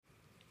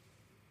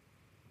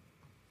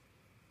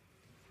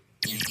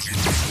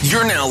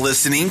You're now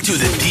listening to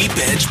the Deep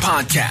Edge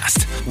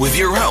Podcast with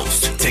your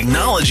host,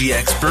 technology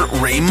expert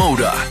Ray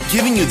Moda,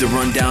 giving you the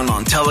rundown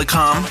on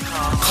telecom,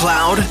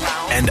 cloud,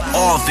 and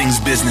all things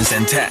business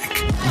and tech.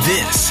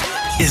 This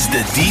is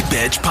the Deep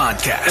Edge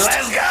Podcast.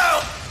 Let's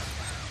go!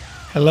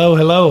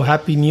 Hello.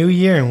 Happy New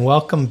Year and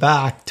welcome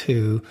back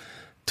to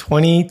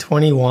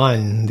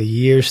 2021. The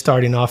year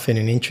starting off in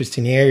an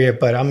interesting area,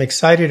 but I'm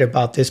excited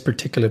about this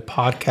particular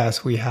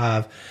podcast. We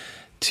have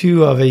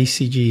two of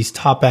ACG's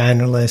top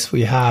analysts.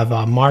 We have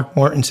Dr. Mark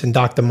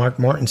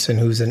Mortensen,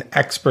 who's an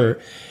expert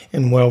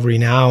and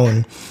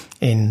well-renowned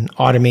in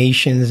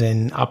automations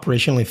and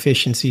operational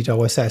efficiencies,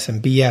 OSS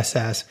and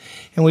BSS.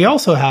 And we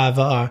also have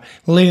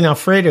Liliane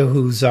Offredo,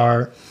 who's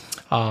our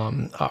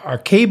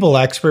cable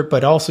expert,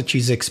 but also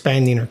she's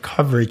expanding her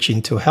coverage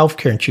into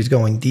healthcare, and she's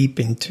going deep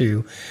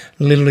into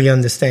literally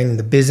understanding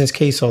the business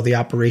case, all the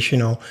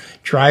operational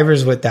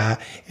drivers with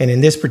that. And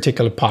in this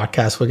particular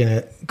podcast, we're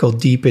going to go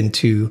deep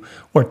into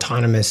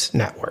autonomous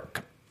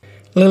network.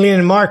 Liliane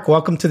and Mark,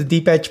 welcome to the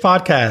Deep Edge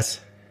Podcast.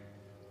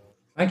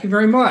 Thank you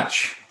very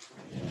much.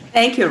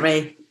 Thank you,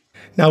 Ray.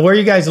 Now, where are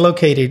you guys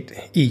located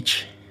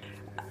each?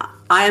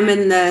 I am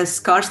in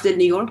Scarsdale,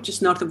 New York,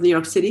 just north of New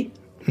York City.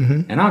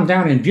 Mm-hmm. And I'm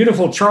down in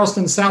beautiful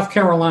Charleston, South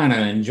Carolina,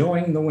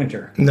 enjoying the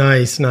winter.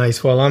 Nice.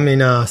 Well, I'm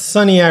in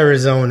sunny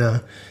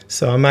Arizona,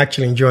 so I'm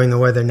actually enjoying the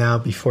weather now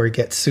before it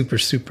gets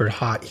super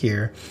hot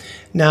here.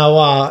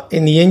 Now,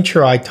 in the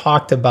intro, I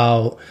talked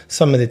about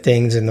some of the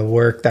things in the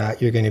work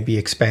that you're going to be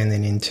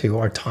expanding into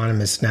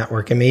autonomous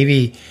network. And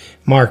maybe,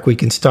 Mark, we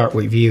can start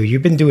with you.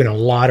 You've been doing a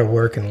lot of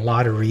work and a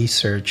lot of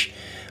research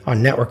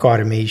on network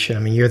automation. I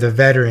mean, you're the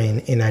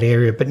veteran in that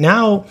area, but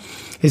now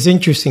it's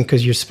interesting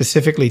because you're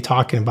specifically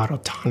talking about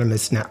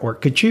autonomous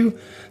network. Could you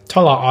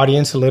tell our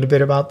audience a little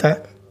bit about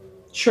that?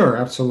 Sure,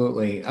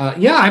 absolutely.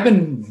 I've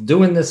been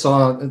doing this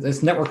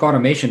network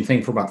automation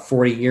thing for about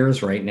 40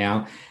 years right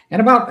now.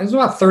 And it was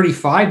about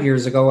 35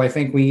 years ago, I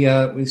think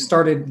we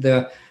started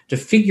to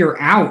figure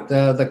out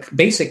the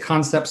basic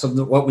concepts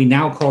of what we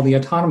now call the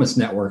autonomous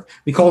network.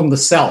 We call them the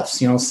selfs,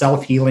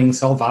 self-healing,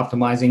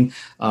 self-optimizing,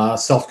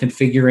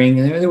 self-configuring.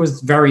 And there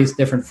was various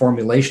different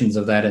formulations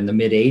of that in the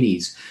mid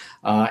 80s.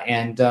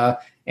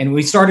 And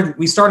we started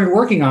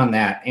working on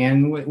that,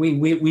 and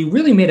we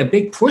really made a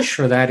big push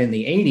for that in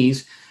the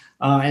 80s,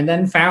 and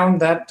then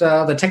found that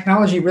the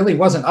technology really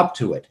wasn't up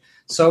to it.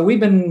 So we've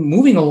been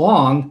moving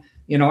along.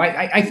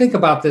 I think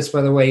about this,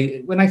 by the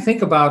way, when I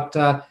think about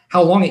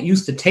how long it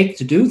used to take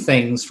to do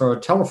things for a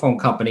telephone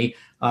company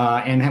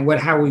and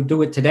how we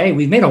do it today.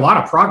 We've made a lot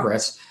of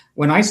progress.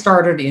 When I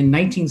started in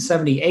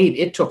 1978,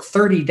 it took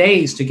 30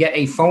 days to get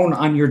a phone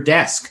on your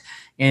desk.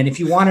 And if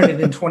you wanted it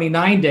in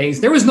 29 days,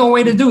 there was no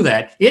way to do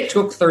that. It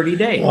took 30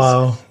 days.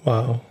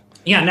 Wow.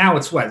 Yeah, now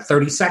it's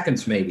 30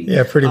 seconds maybe.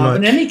 Yeah, pretty much.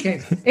 In any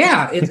case,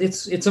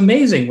 it's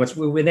amazing what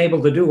we've been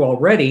able to do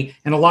already.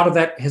 And a lot of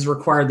that has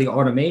required the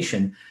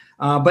automation.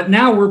 But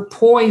now we're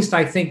poised,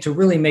 I think, to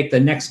really make the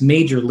next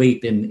major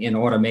leap in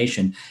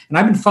automation. And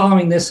I've been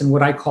following this in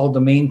what I call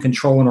domain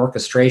control and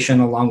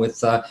orchestration, along with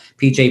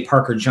PJ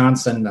Parker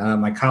Johnson,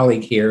 my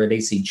colleague here at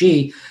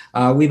ACG.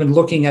 We've been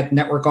looking at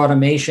network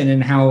automation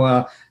and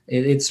how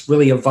it's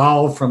really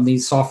evolved from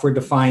these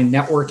software-defined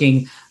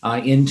networking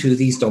into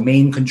these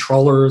domain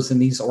controllers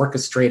and these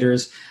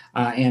orchestrators.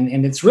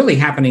 And it's really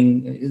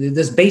happening.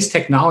 This base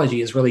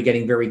technology is really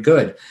getting very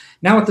good.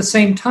 Now, at the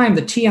same time,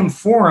 the TM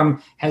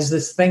Forum has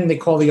this thing they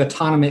call the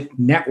Autonomous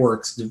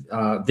Networks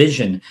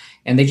vision.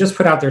 And they just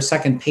put out their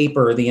second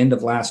paper at the end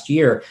of last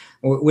year,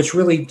 which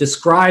really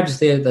describes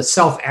the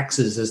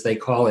self-X's, as they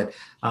call it,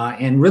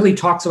 and really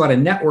talks about a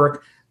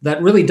network that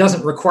really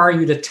doesn't require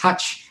you to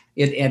touch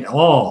it at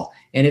all.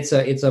 And it's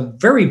a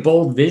very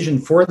bold vision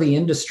for the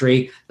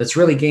industry that's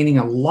really gaining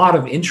a lot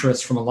of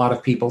interest from a lot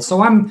of people.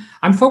 So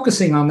I'm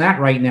focusing on that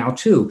right now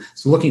too.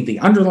 So looking at the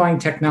underlying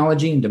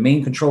technology and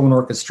domain control and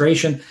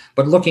orchestration,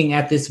 but looking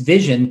at this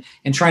vision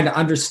and trying to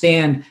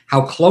understand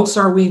how close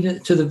are we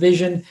to the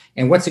vision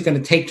and what's it going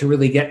to take to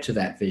really get to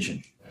that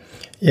vision.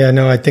 Yeah,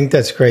 no, I think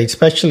that's great,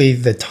 especially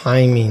the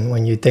timing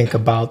when you think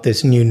about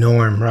this new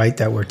norm, right,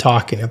 that we're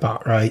talking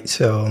about, right?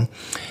 So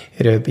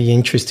it'll be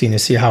interesting to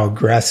see how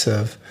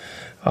aggressive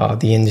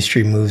the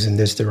industry moves in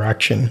this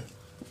direction.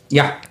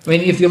 Yeah, I mean,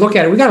 if you look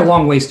at it, we got a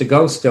long ways to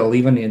go still,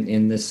 even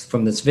in this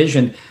from this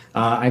vision.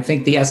 I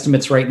think the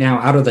estimates right now,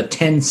 out of the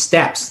 10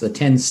 steps, the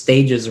 10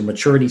 stages or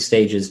maturity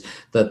stages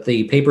that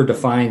the paper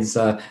defines,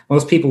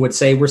 most people would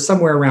say we're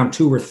somewhere around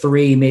 2 or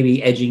 3,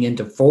 maybe edging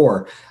into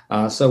 4.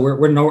 So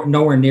we're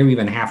nowhere near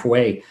even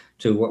halfway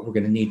to what we're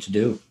going to need to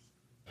do.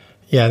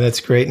 Yeah, that's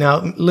great.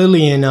 Now,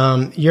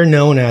 Liliane, you're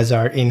known as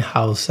our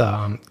in-house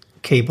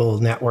cable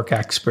network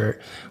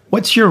expert.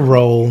 What's your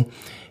role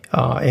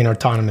in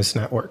autonomous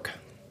network?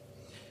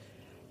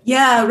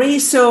 Yeah, Ray.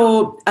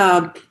 So,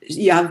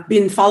 I've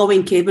been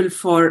following cable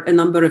for a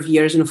number of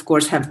years, and of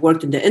course, have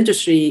worked in the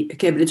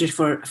cable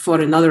industry for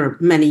another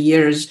many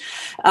years.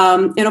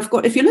 And of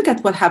course, if you look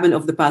at what happened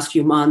over the past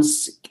few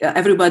months,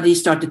 everybody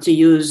started to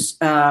use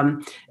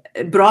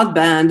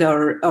broadband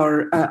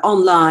or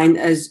online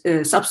as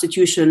a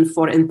substitution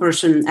for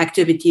in-person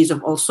activities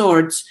of all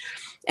sorts.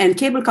 And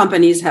cable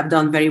companies have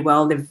done very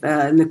well. They've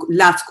in the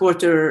last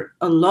quarter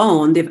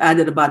alone, they've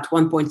added about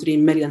 1.3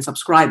 million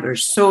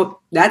subscribers. So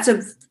that's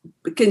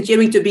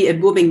continuing to be a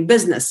booming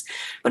business.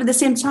 But at the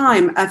same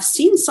time, I've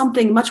seen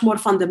something much more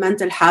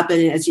fundamental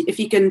happen. As if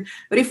you can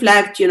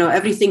reflect,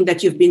 everything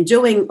that you've been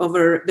doing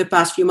over the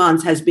past few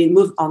months has been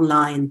moved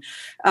online.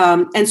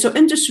 And so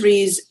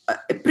industries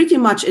pretty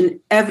much in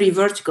every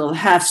vertical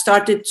have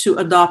started to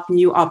adopt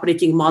new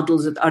operating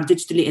models that are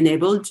digitally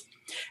enabled.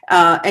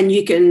 And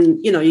you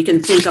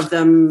can think of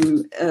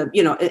them,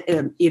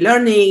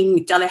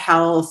 e-learning,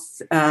 telehealth.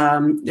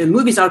 The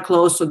movies are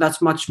closed, so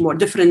that's much more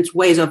different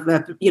ways of,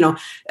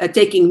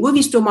 taking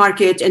movies to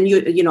market. And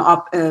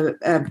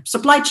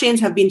supply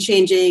chains have been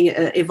changing,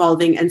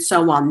 evolving, and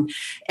so on.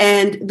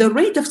 And the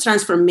rate of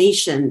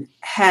transformation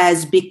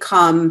has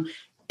become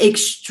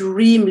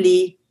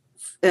extremely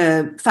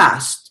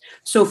fast.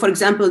 So, for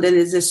example, there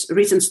is this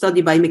recent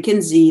study by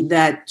McKinsey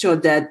that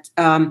showed that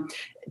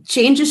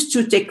changes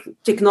to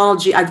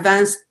technology,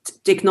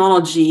 advanced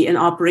technology and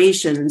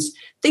operations,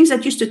 things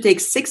that used to take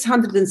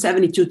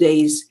 672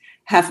 days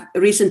have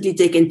recently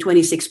taken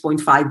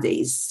 26.5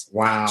 days.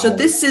 Wow. So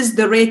this is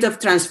the rate of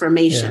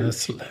transformation. Yeah,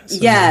 that's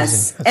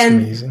yes.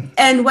 amazing.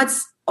 And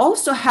what's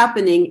also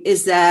happening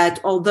is that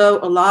although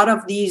a lot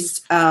of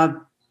these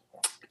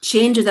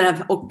changes that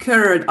have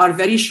occurred are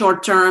very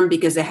short term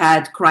because they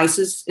had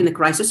in a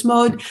crisis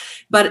mode,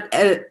 but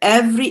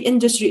every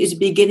industry is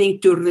beginning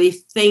to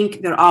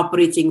rethink their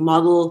operating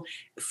model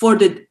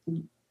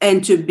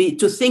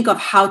to think of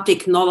how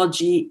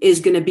technology is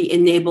going to be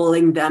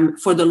enabling them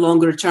for the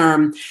longer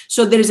term.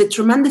 So there is a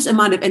tremendous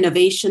amount of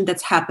innovation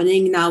that's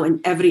happening now in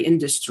every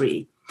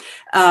industry.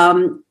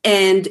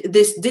 And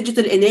this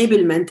digital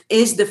enablement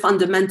is the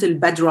fundamental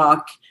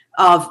bedrock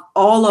of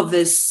all of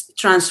this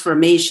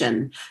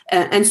transformation.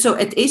 And so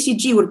at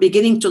ACG, we're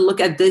beginning to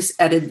look at this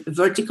at a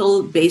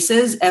vertical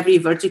basis. Every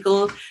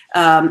vertical,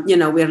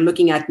 we're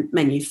looking at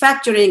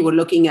manufacturing, we're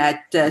looking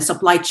at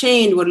supply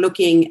chain, we're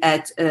looking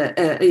at,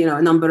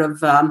 a number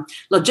of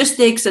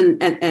logistics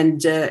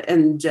and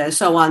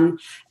so on.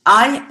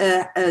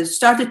 I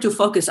started to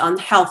focus on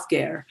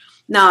healthcare.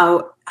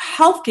 Now,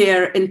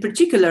 healthcare in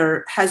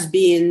particular has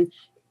been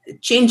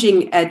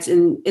changing at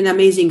an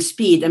amazing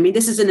speed. I mean,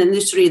 this is an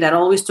industry that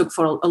always took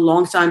for a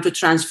long time to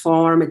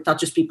transform. It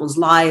touches people's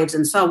lives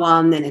and so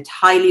on, and it's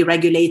highly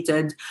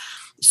regulated.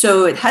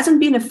 So it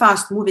hasn't been a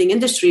fast-moving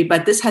industry,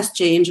 but this has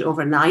changed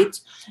overnight.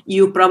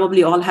 You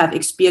probably all have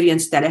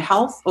experienced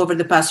telehealth over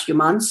the past few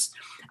months.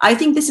 I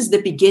think this is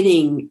the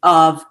beginning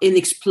of an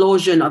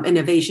explosion of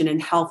innovation in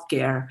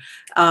healthcare.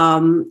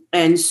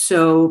 And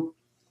so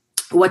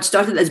what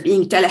started as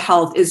being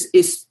telehealth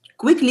is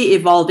quickly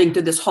evolving to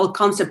this whole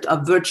concept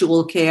of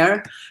virtual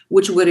care,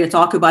 which we're going to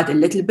talk about a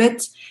little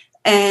bit.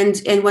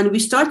 And when we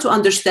start to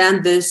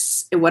understand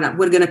this, we're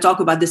going to talk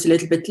about this a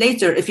little bit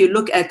later, if you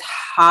look at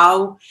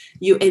how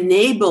you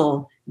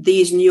enable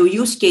these new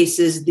use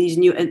cases, these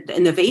new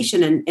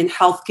innovation in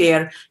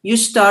healthcare, you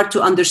start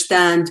to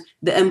understand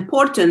the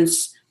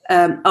importance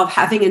of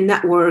having a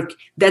network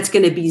that's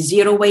going to be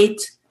zero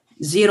wait,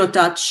 zero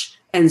touch,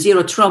 and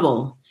zero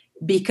trouble,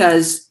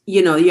 because,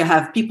 you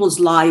have people's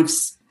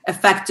lives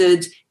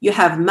affected. You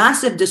have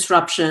massive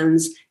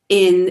disruptions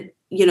in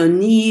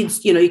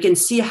needs. You can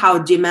see how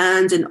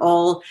demand and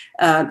all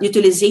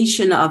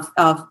utilization of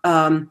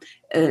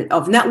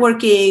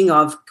networking,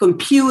 of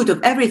compute, of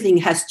everything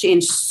has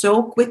changed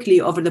so quickly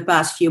over the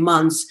past few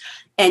months,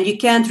 and you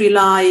can't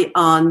rely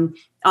on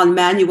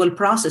manual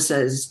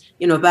processes.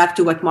 Back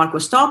to what Mark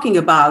was talking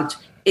about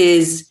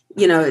is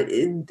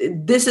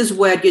this is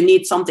where you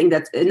need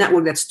a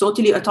network that's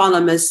totally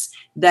autonomous,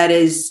 that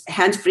is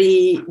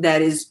hands-free,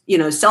 that is,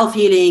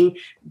 self-healing,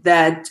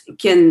 that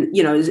can,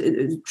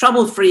 is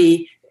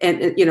trouble-free,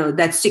 and,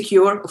 that's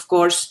secure, of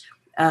course.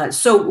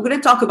 So we're going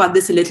to talk about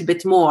this a little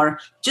bit more,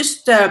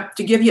 just to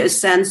give you a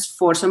sense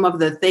for some of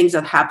the things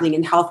that are happening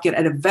in healthcare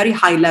at a very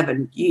high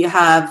level. You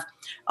have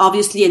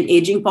obviously an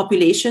aging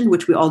population,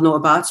 which we all know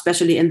about,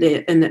 especially in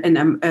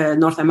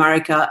North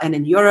America and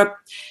in Europe.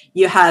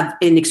 You have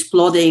an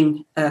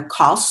exploding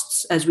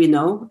costs, as we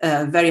know,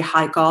 very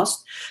high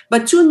cost.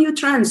 But two new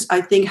trends,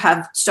 I think,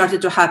 have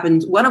started to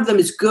happen. One of them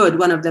is good.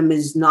 One of them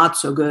is not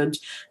so good.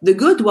 The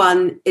good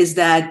one is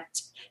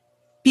that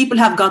people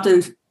have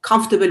gotten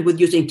comfortable with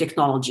using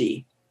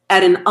technology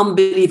at an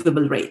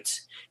unbelievable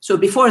rate. So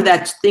before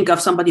that, think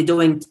of somebody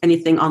doing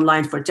anything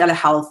online for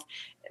telehealth,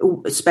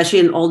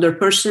 especially an older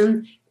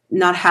person,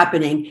 not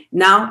happening.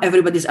 Now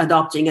everybody's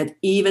adopting it,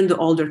 even the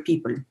older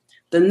people.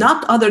 The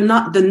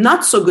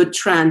not so good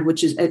trend,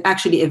 which is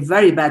actually a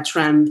very bad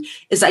trend,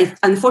 is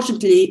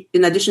unfortunately,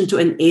 in addition to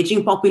an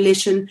aging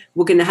population,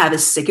 we're going to have a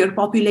sicker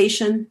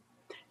population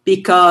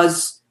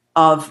because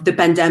of the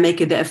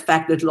pandemic and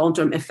the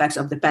long-term effects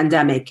of the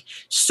pandemic.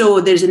 So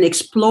there's an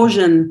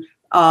explosion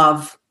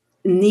of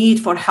need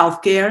for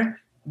healthcare.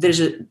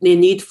 There's a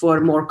need for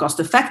more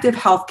cost-effective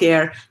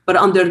healthcare, but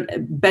under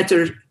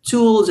better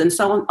tools and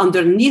so on.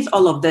 Underneath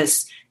all of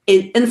this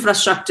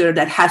infrastructure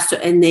that has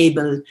to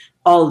enable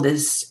all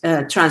this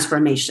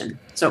transformation.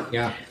 So,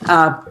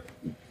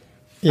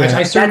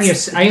 I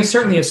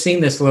certainly have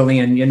seen this,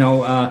 Liliane.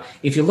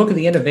 If you look at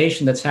the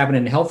innovation that's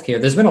happening in healthcare,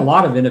 there's been a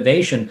lot of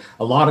innovation,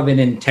 a lot of it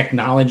in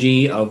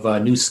technology of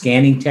new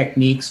scanning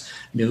techniques,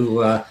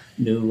 new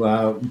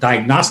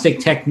diagnostic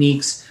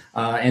techniques.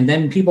 And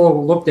then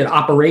people looked at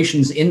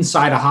operations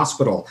inside a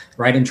hospital,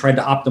 right, and tried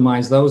to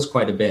optimize those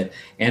quite a bit.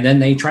 And then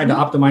they tried to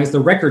optimize the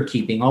record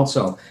keeping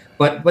also.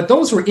 But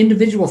those were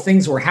individual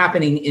things that were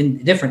happening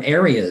in different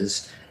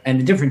areas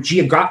and different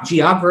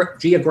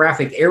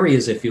geographic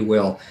areas, if you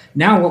will.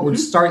 Now what we're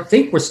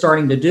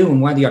starting to do,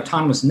 and why the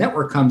autonomous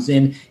network comes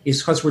in,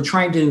 is because we're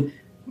trying to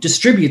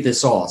distribute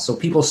this all. So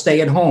people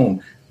stay at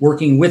home,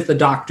 working with the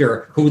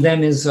doctor, who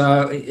then is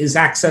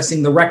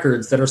accessing the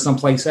records that are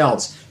someplace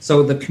else.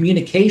 So the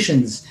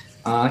communications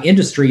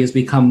industry has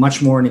become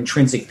much more an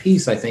intrinsic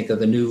piece, I think, of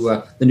the new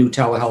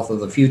telehealth of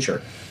the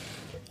future.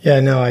 Yeah,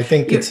 no, I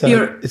think it's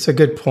a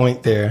good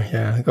point there.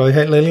 Yeah, go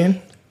ahead,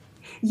 Liliane.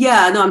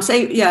 Yeah, no, I'm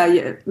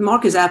saying,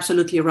 Mark is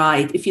absolutely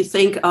right. If you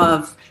think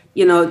of,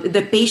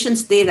 the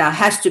patient's data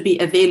has to be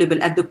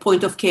available at the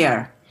point of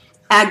care,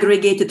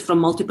 aggregated from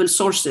multiple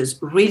sources,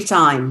 real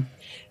time.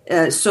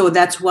 So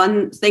that's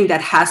one thing that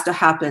has to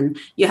happen.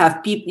 You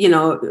have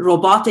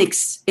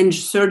robotics in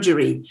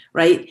surgery,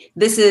 right?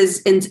 This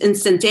is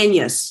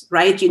instantaneous,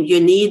 right? You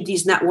need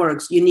these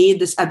networks. You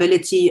need this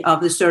ability of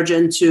the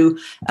surgeon to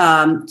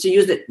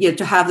use it,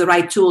 to have the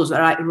right tools,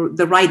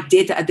 the right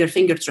data at their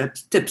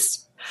fingertips.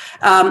 This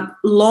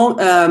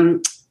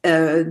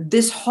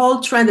whole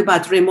trend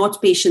about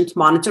remote patient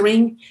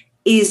monitoring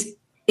is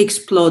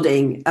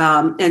exploding.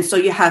 And so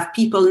you have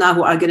people now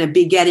who are going to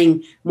be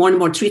getting more and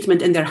more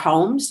treatment in their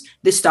homes.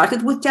 This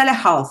started with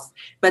telehealth,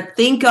 but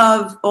think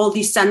of all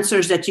these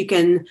sensors that you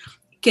can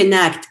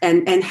connect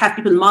and have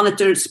people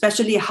monitored,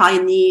 especially high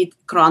need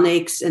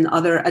chronics and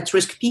other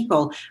at-risk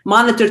people,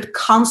 monitored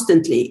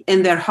constantly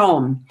in their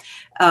home.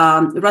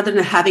 Rather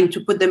than having to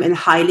put them in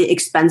highly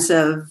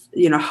expensive,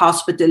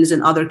 hospitals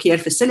and other care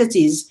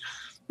facilities.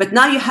 But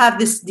now you have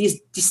these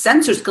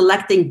sensors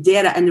collecting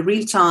data in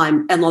real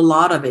time, and a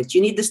lot of it.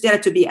 You need this data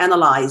to be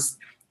analyzed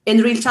in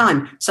real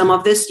time. Some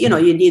of this, you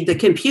need the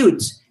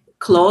compute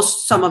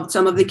close. Some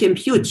of the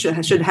compute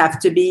should have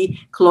to be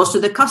close to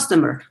the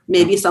customer.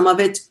 Maybe some of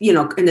it,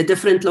 in a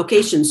different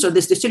location. So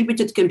this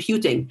distributed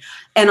computing,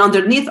 and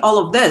underneath all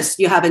of this,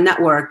 you have a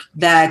network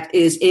that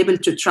is able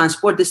to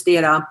transport this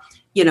data.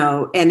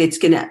 And it's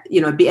gonna,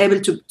 be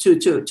able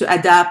to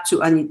adapt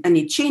to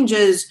any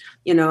changes.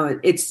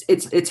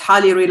 It's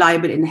highly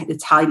reliable and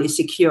it's highly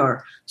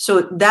secure.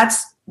 So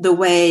that's the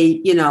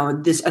way,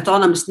 this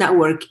autonomous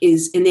network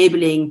is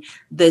enabling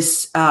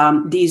this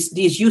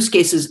these use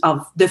cases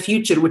of the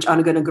future, which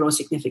are going to grow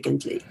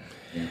significantly.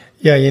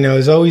 Yeah,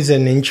 it's always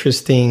an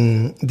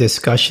interesting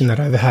discussion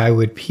that I've had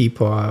with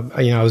people.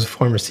 I was a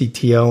former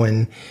CTO,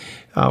 and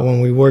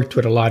when we worked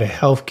with a lot of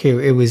healthcare,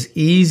 it was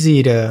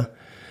easy to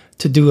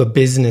do a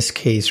business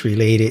case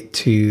related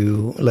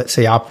to, let's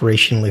say,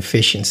 operational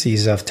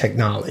efficiencies of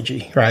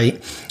technology,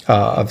 right?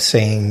 Of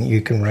saying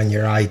you can run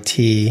your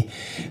IT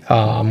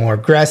more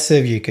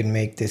aggressive, you can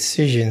make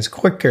decisions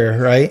quicker,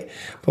 right?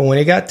 But when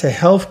it got to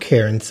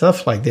healthcare and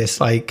stuff like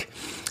this,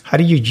 how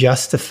do you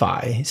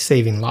justify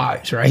saving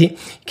lives, right? You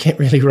can't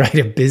really write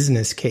a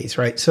business case,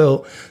 right?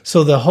 So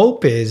the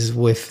hope is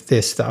with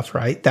this stuff,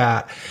 right,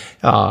 that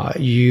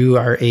you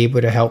are able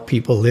to help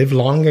people live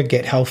longer,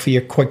 get healthier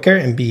quicker,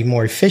 and be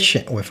more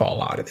efficient with a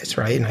lot of this,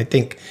 right? And I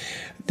think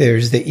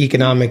there's the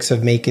economics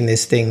of making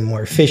this thing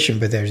more efficient,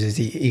 but there's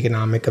the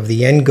economic of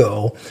the end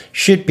goal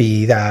should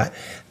be that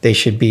they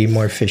should be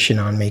more efficient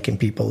on making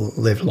people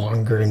live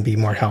longer and be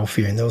more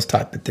healthier and those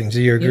type of things.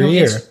 Do you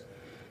agree?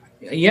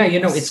 Yeah,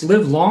 it's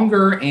live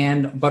longer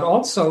but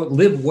also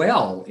live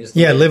well.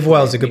 Live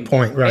well is a good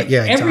point, right?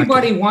 Yeah,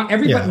 exactly.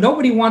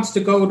 Nobody wants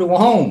to go to a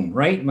home,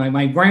 right?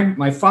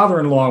 My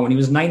father-in-law, when he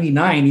was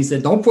 99, he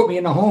said, "Don't put me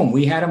in a home."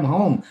 We had him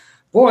home.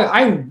 Boy,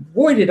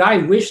 did I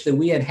wish that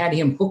we had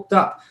him hooked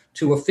up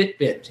to a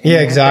Fitbit. Yeah,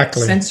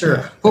 exactly.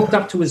 Sensor hooked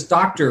up to his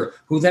doctor,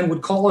 who then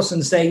would call us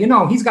and say,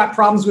 he's got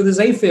problems with his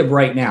AFib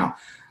right now.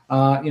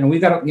 We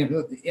got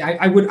to.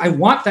 I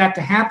want that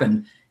to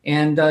happen.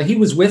 And he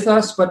was with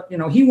us, but,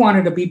 he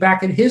wanted to be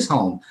back at his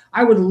home.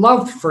 I would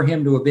love for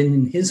him to have been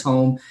in his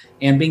home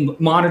and being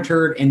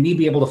monitored and me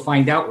be able to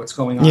find out what's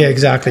going on. Yeah,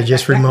 exactly.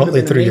 Just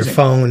remotely through your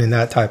phone and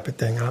that type of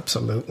thing.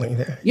 Absolutely.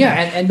 Yeah.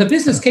 And the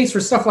business case for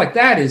stuff like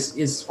that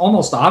is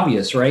almost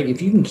obvious, right?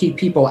 If you can keep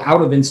people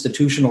out of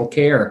institutional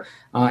care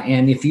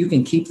and if you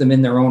can keep them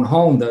in their own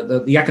home,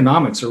 the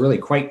economics are really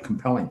quite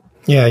compelling.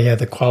 Yeah,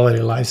 the quality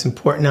of life is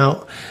important.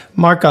 Now,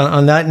 Mark,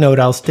 on that note,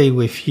 I'll stay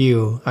with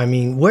you. I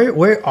mean,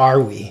 where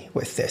are we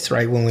with this,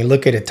 right? When we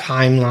look at a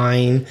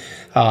timeline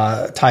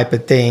type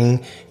of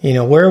thing,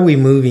 where are we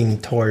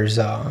moving towards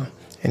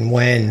and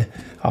when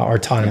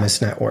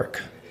autonomous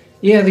network?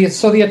 Yeah,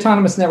 the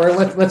autonomous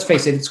network. Let's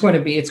face it; it's going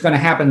to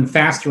happen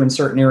faster in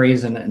certain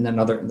areas than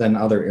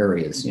other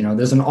areas.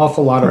 There's an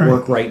awful lot of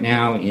work right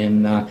now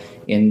in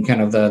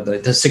kind of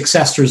the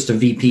successors to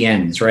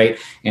VPNs, right?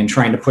 And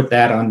trying to put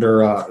that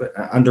under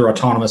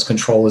autonomous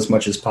control as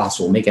much as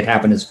possible, make it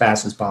happen as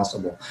fast as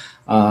possible.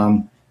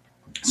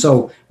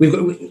 So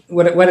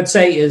what I'd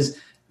say is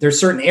there's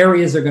certain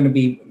areas that are going to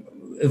be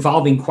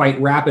evolving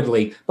quite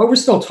rapidly, but we're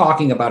still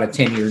talking about a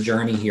 10-year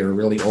journey here,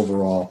 really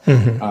overall.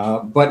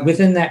 But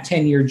within that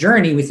 10-year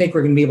journey, we think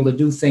we're going to be able to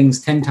do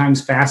things 10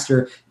 times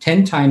faster,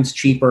 10 times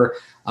cheaper,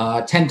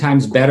 10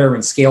 times better,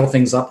 and scale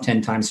things up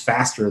 10 times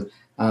faster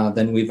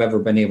than we've ever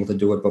been able to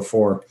do it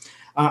before.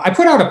 I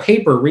put out a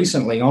paper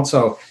recently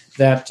also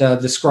that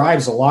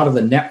describes a lot of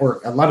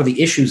the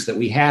issues that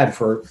we had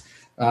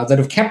that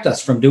have kept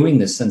us from doing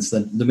this since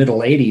the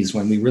middle 80s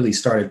when we really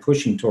started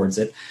pushing towards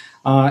it.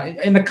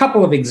 And a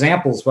couple of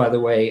examples, by the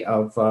way,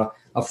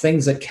 of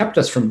things that kept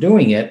us from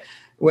doing it.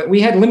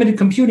 We had limited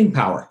computing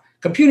power.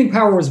 Computing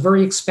power was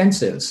very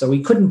expensive, so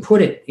we couldn't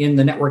put it in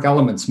the network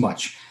elements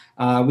much.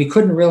 We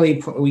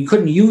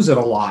couldn't use it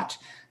a lot.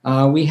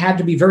 We had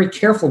to be very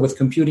careful with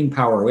computing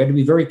power. We had to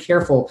be very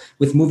careful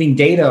with moving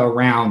data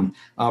around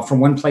from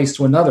one place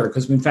to another,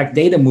 because in fact,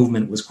 data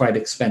movement was quite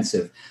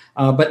expensive.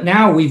 But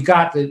now we've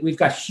got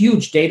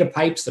huge data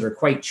pipes that are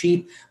quite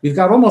cheap. We've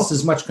got almost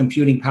as much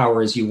computing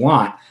power as you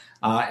want,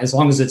 as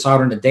long as it's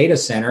out in a data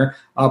center.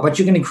 But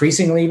you can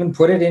increasingly even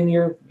put it in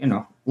your,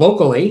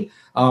 locally.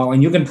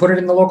 And you can put it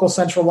in the local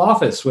central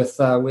office with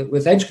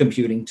edge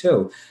computing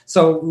too.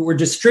 So we're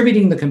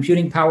distributing the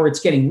computing power. It's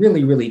getting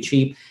really, really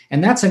cheap.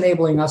 And that's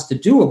enabling us to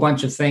do a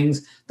bunch of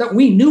things that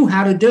we knew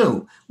how to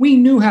do. We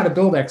knew how to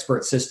build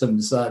expert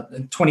systems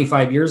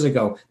 25 years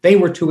ago. They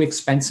were too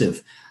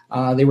expensive.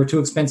 They were too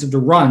expensive to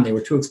run. They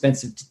were too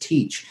expensive to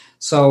teach.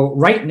 So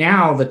right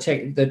now,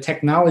 the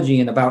technology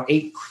in about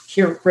 8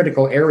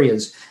 critical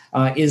areas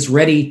is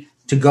ready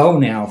to go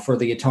now for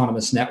the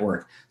autonomous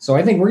network. So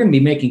I think we're going to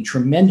be making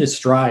tremendous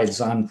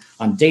strides on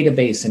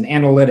database and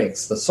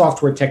analytics, the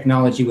software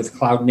technology with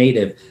cloud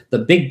native, the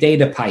big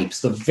data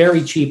pipes, the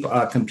very cheap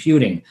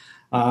computing,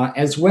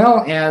 as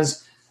well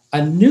as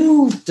a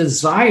new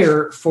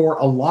desire for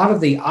a lot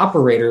of the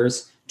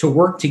operators to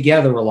work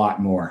together a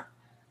lot more.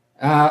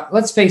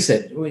 Let's face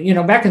it,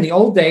 back in the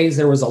old days,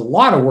 there was a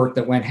lot of work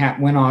that went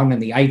on in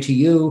the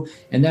ITU.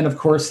 And then, of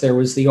course, there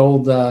was the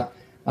old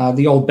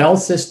Bell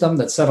system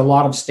that set a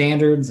lot of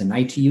standards and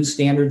ITU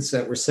standards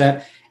that were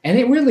set. And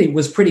it really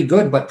was pretty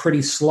good, but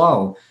pretty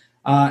slow.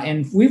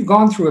 And we've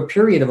gone through a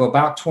period of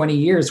about 20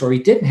 years where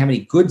we didn't have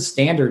any good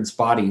standards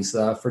bodies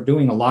for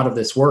doing a lot of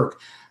this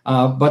work.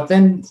 But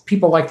then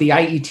people like the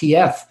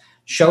IETF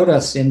showed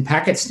us in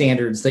packet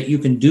standards that you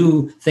can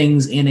do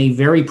things in a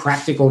very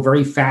practical,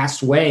 very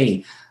fast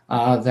way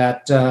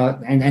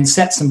and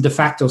set some de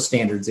facto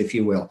standards, if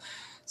you will.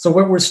 So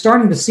what we're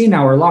starting to see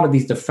now are a lot of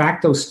these de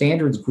facto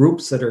standards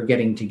groups that are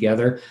getting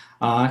together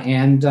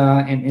and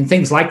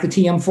things like the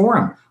TM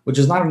Forum, which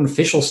is not an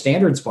official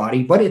standards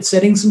body, but it's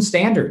setting some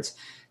standards.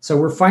 So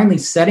we're finally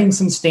setting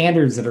some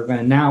standards that are going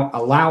to now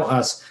allow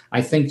us,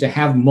 I think, to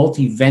have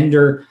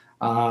multi-vendor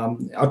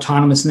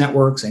autonomous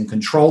networks and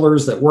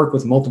controllers that work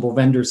with multiple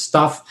vendors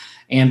stuff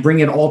and bring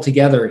it all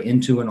together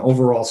into an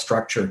overall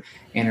structure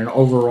and an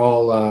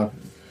overall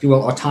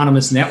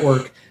autonomous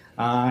network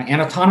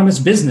and autonomous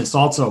business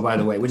also, by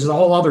the way, which is a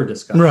whole other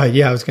discussion. Right.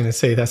 Yeah, I was going to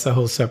say that's a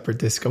whole separate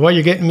discussion. Well,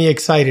 you're getting me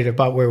excited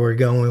about where we're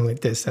going with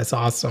this. That's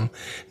awesome.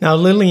 Now,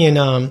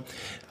 Liliane,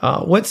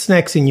 what's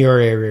next in your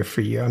area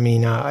for you? I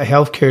mean,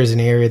 healthcare is an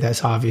area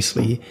that's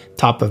obviously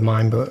top of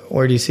mind, but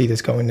where do you see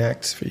this going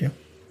next for you?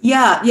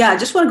 Yeah. I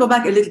just want to go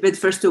back a little bit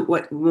first to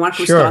what Mark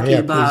was talking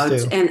about.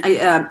 And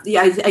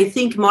I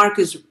think Mark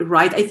is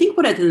right. I think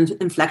we're at an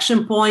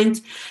inflection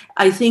point.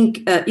 I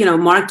think,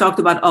 Mark talked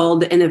about all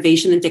the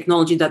innovation and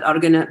technology that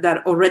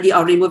already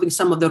are removing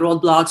some of the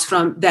roadblocks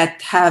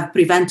that have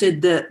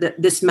prevented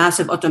this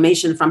massive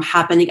automation from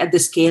happening at the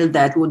scale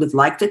that we would have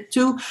liked it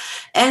to.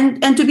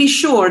 And to be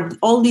sure,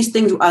 all these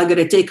things are going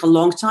to take a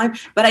long time.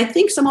 But I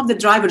think some of the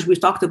drivers we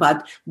talked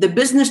about, the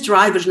business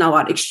drivers now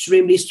are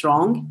extremely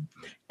strong.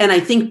 And I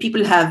think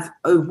people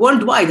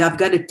worldwide have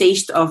got a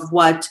taste of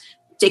what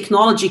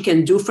technology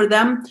can do for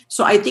them.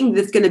 So I think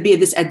there's going to be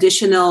this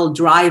additional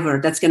driver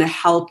that's going to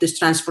help this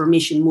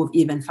transformation move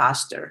even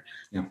faster.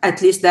 Yeah.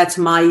 At least that's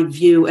my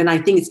view. And I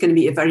think it's going to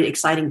be a very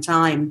exciting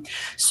time.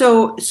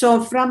 So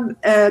from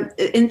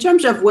in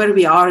terms of where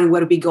we are and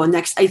where we go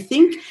next, I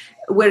think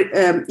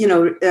I've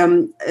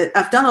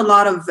done a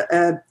lot of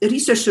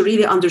research to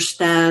really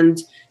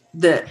understand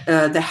the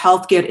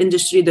healthcare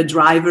industry, the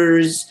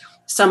drivers,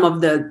 some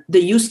of the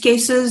use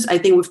cases. I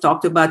think we've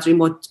talked about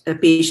remote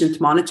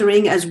patient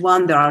monitoring as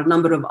one. There are a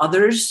number of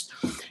others.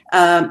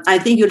 I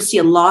think you'll see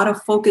a lot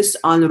of focus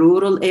on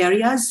rural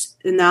areas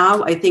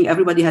now. I think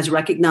everybody has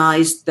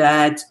recognized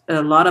that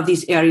a lot of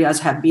these areas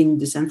have been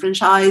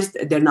disenfranchised.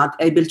 They're not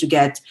able to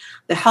get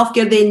the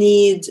healthcare they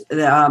need,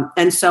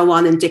 and so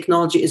on. And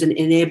technology is an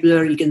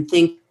enabler. You can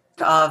think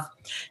of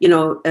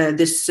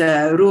this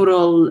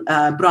rural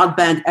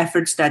broadband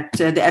efforts that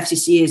the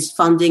FCC is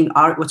funding,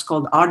 what's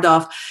called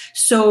RDOF.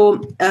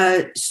 So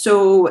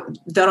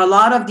there are a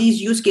lot of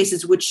these use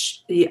cases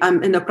which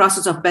I'm in the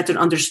process of better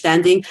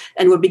understanding,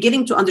 and we're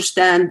beginning to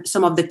understand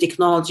some of the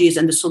technologies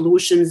and the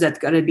solutions that are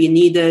going to be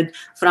needed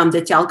from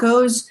the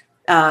telcos.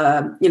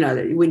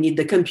 We need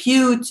the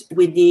compute,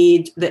 we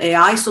need the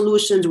AI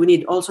solutions, we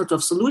need all sorts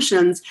of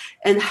solutions.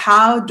 And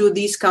how do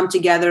these come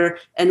together,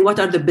 and what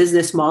are the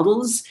business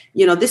models?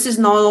 This is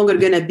no longer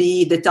going to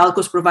be the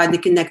telcos provide the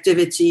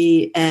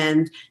connectivity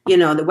and,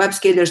 the web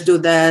scalers do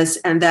this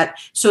and that.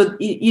 So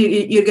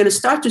you're going to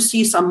start to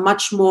see some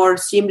much more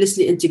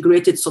seamlessly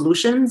integrated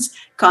solutions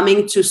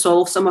coming to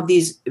solve some of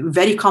these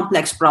very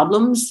complex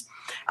problems.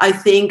 I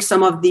think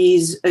some of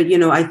these,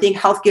 I think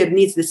healthcare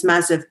needs this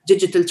massive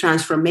digital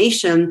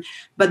transformation,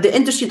 but the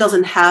industry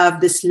doesn't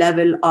have this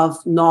level of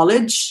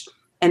knowledge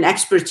and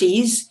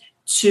expertise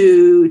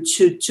to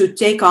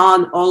take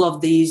on all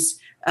of these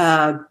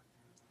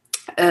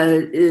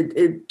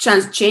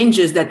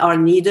changes that are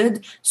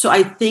needed. So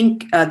I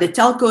think the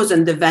telcos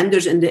and the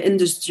vendors in the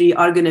industry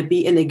are going to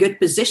be in a good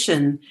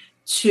position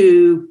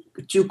to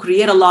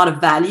create a lot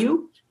of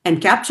value and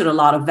capture a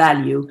lot of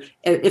value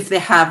if they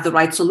have the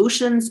right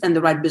solutions and the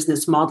right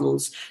business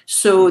models.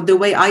 So the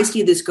way I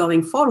see this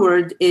going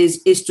forward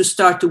is to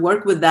start to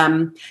work with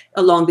them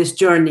along this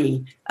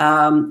journey. We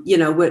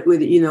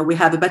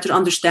have a better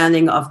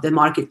understanding of the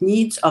market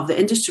needs, of the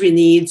industry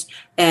needs,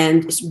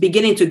 and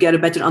beginning to get a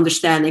better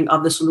understanding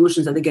of the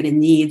solutions that they're going to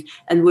need,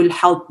 and will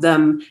help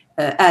them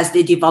as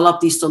they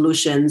develop these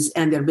solutions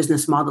and their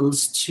business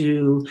models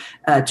to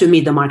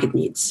meet the market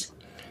needs.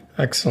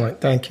 Excellent.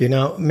 Thank you.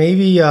 Now,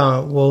 maybe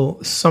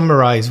we'll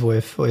summarize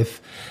with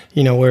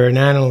we're an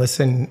analyst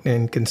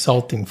and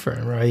consulting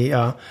firm,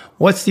 right?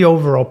 What's the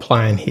overall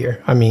plan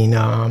here? I mean,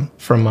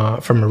 from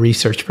a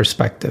research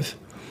perspective.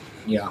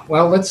 Yeah,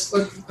 well,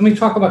 let me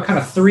talk about kind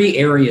of three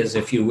areas,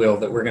 if you will,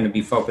 that we're going to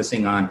be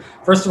focusing on.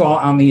 First of all,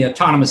 on the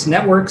autonomous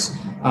networks,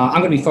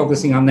 I'm going to be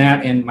focusing on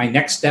that. And my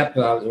next step,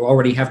 we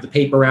already have the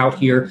paper out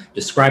here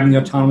describing the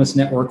autonomous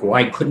network.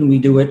 Why couldn't we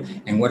do it?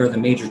 And what are the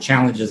major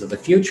challenges of the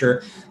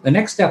future? The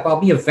next step, I'll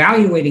be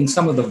evaluating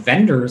some of the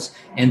vendors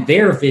and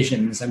their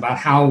visions about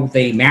how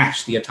they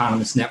match the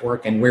autonomous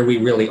network and where we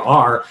really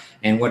are.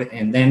 And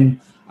then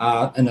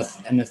in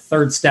the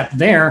third step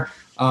there,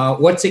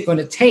 what's it going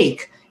to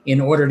take in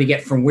order to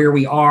get from where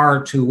we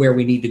are to where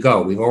we need to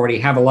go? We already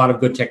have a lot of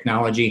good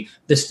technology.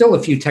 There's still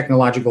a few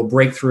technological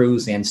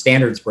breakthroughs and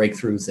standards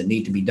breakthroughs that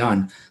need to be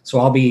done. So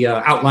I'll be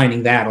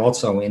outlining that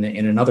also in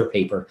another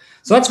paper.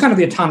 So that's kind of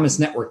the autonomous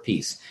network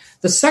piece.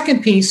 The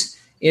second piece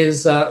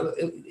is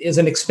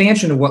an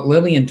expansion of what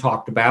Liliane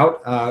talked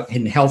about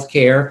in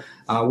healthcare.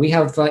 We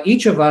have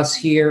each of us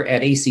here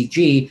at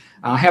ACG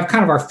have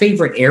kind of our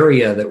favorite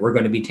area that we're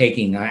going to be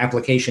taking,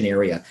 application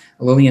area.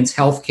 Liliane's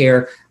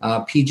healthcare,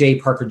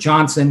 PJ Parker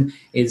Johnson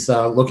is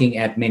looking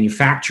at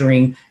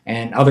manufacturing,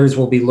 and others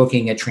will be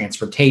looking at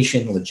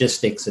transportation,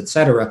 logistics, et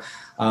cetera.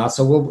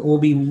 So we'll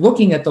be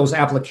looking at those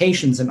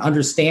applications and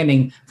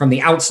understanding from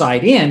the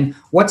outside in,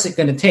 what's it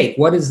going to take?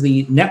 What is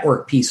the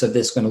network piece of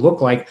this going to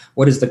look like?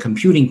 What is the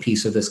computing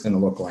piece of this going to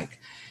look like?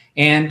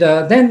 And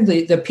then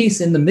the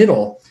piece in the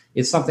middle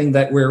is something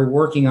that we're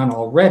working on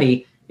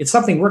already. It's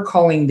something we're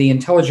calling the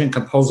Intelligent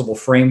Composable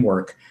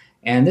Framework.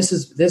 And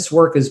this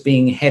work is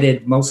being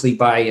headed mostly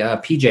by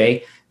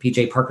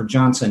PJ Parker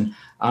Johnson.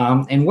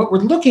 And what we're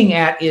looking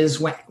at is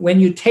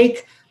when you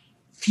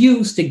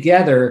fuse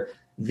together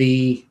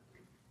the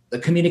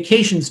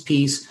communications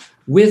piece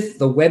with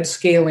the web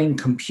scaling,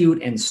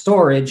 compute, and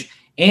storage,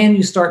 and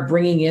you start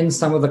bringing in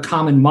some of the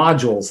common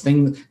modules,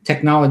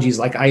 technologies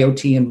like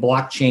IoT and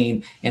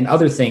blockchain and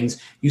other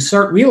things, you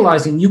start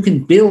realizing you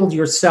can build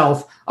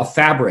yourself a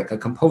fabric, a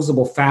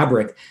composable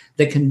fabric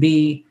that can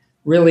be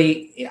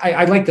really,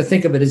 I like to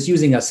think of it as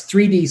using a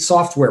 3D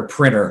software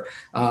printer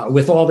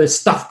with all this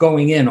stuff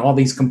going in, all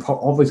these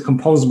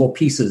composable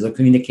pieces of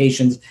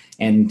communications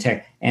and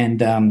tech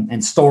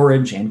and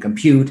storage and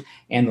compute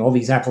and all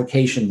these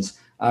applications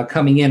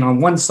coming in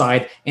on one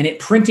side, and it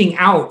printing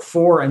out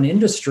for an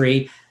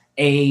industry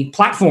a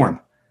platform,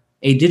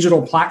 a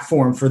digital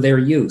platform for their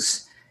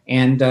use.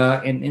 And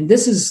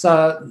this is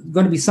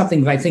going to be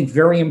something that I think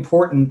very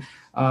important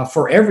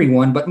for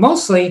everyone, but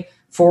mostly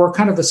for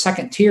kind of the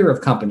second tier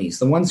of companies,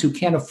 the ones who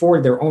can't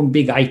afford their own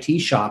big IT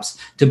shops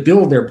to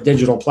build their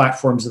digital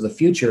platforms of the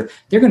future.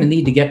 They're going to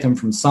need to get them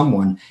from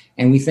someone.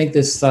 And we think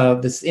this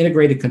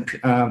integrated,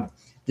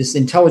 this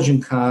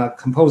intelligent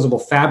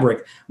composable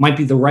fabric might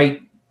be the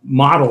right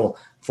model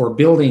for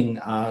building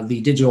the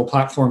digital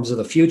platforms of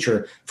the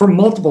future for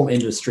multiple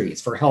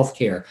industries, for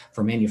healthcare,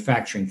 for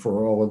manufacturing,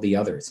 for all of the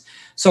others.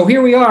 So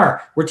here we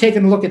are. We're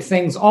taking a look at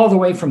things all the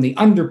way from the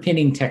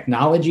underpinning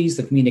technologies,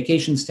 the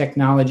communications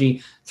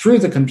technology, through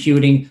the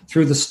computing,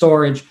 through the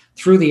storage,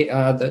 through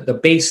the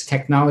base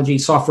technology,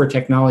 software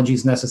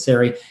technologies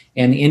necessary,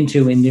 and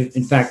into,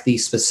 in fact, the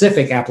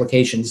specific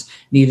applications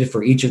needed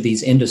for each of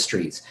these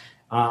industries.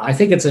 I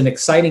think it's an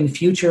exciting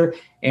future,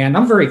 and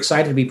I'm very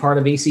excited to be part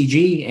of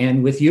ACG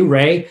and with you,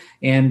 Ray,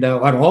 and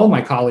all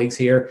my colleagues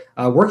here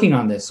working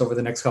on this over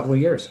the next couple of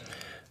years.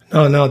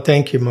 No,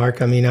 thank you,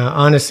 Mark. I mean,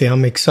 honestly,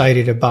 I'm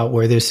excited about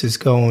where this is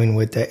going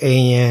with the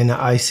AN,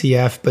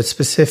 ICF, but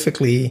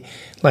specifically,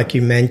 like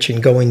you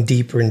mentioned, going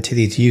deeper into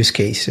these use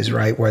cases,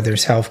 right? Where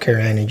there's healthcare,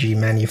 energy,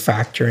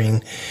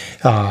 manufacturing,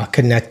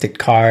 connected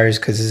cars,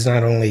 because it's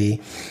not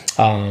only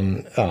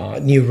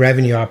new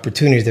revenue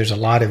opportunities, there's a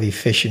lot of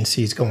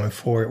efficiencies going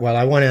forward. Well,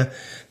 I want to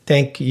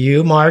thank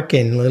you, Mark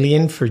and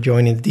Liliane, for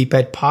joining the Deep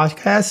Ed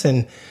podcast,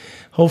 and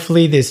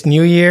hopefully this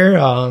new year,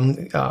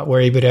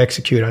 we're able to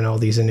execute on all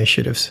these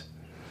initiatives.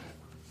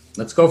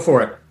 Let's go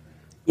for it.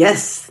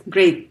 Yes,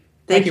 great.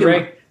 Thank you,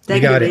 Ray.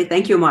 Thank you, Ray.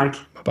 Thank you, Mark.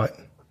 Bye-bye.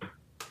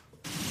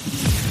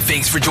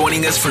 Thanks for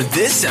joining us for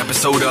this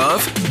episode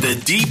of the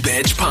Deep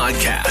Edge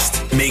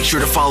Podcast. Make sure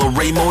to follow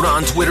Ray Moda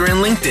on Twitter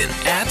and LinkedIn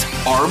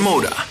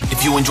 @RModa.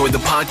 If you enjoyed the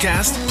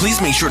podcast,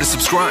 please make sure to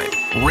subscribe,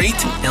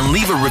 rate, and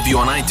leave a review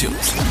on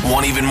iTunes.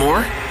 Want even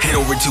more? Head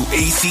over to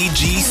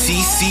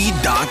acgcc.com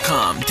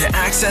to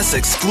access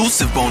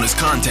exclusive bonus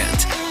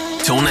content.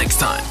 Till next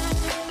time.